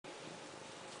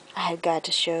I've got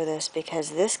to show this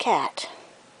because this cat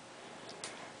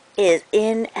is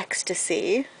in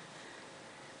ecstasy.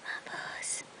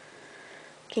 Mumbles.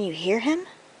 Can you hear him?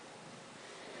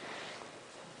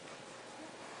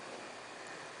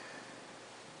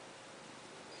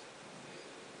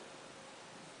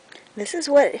 This is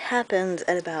what happens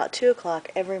at about 2 o'clock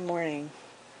every morning.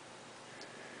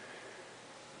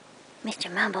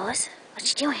 Mr. Mumbles, what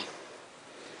you doing?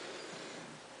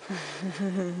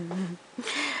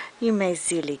 You my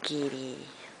silly kitty.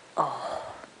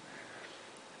 Oh.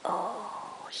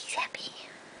 Oh, he's happy.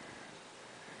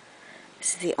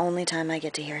 This is the only time I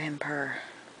get to hear him purr.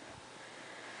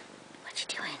 What you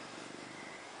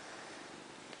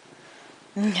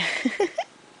doing?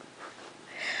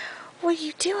 What are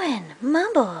you doing?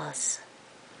 Mumbles.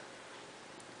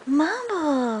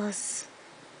 Mumbles.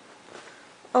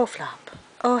 Oh, Flop.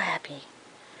 Oh, Happy.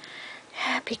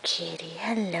 Happy kitty.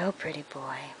 Hello, pretty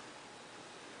boy.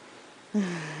 What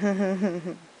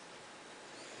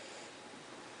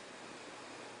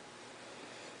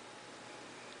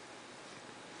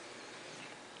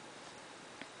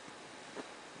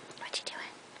you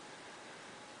doing?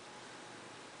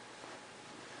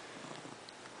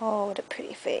 Oh, what a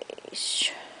pretty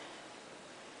face.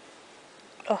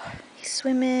 Oh, he's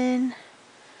swimming.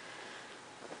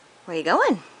 Where you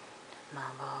going,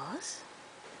 Mumbles?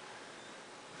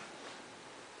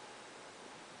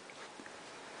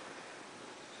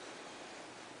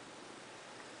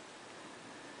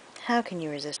 How can you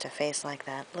resist a face like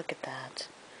that? Look at that.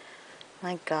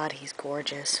 My God, he's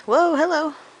gorgeous. Whoa,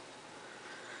 hello.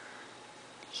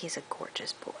 He's a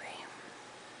gorgeous boy.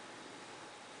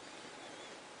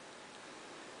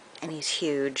 And he's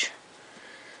huge.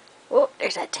 Oh,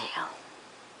 there's that tail.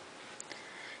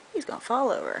 He's gonna fall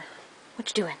over. What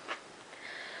you doing?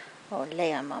 Oh,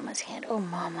 lay on Mama's hand. Oh,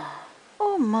 Mama.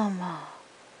 Oh, Mama.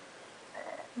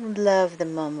 Love the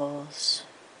Mumbles.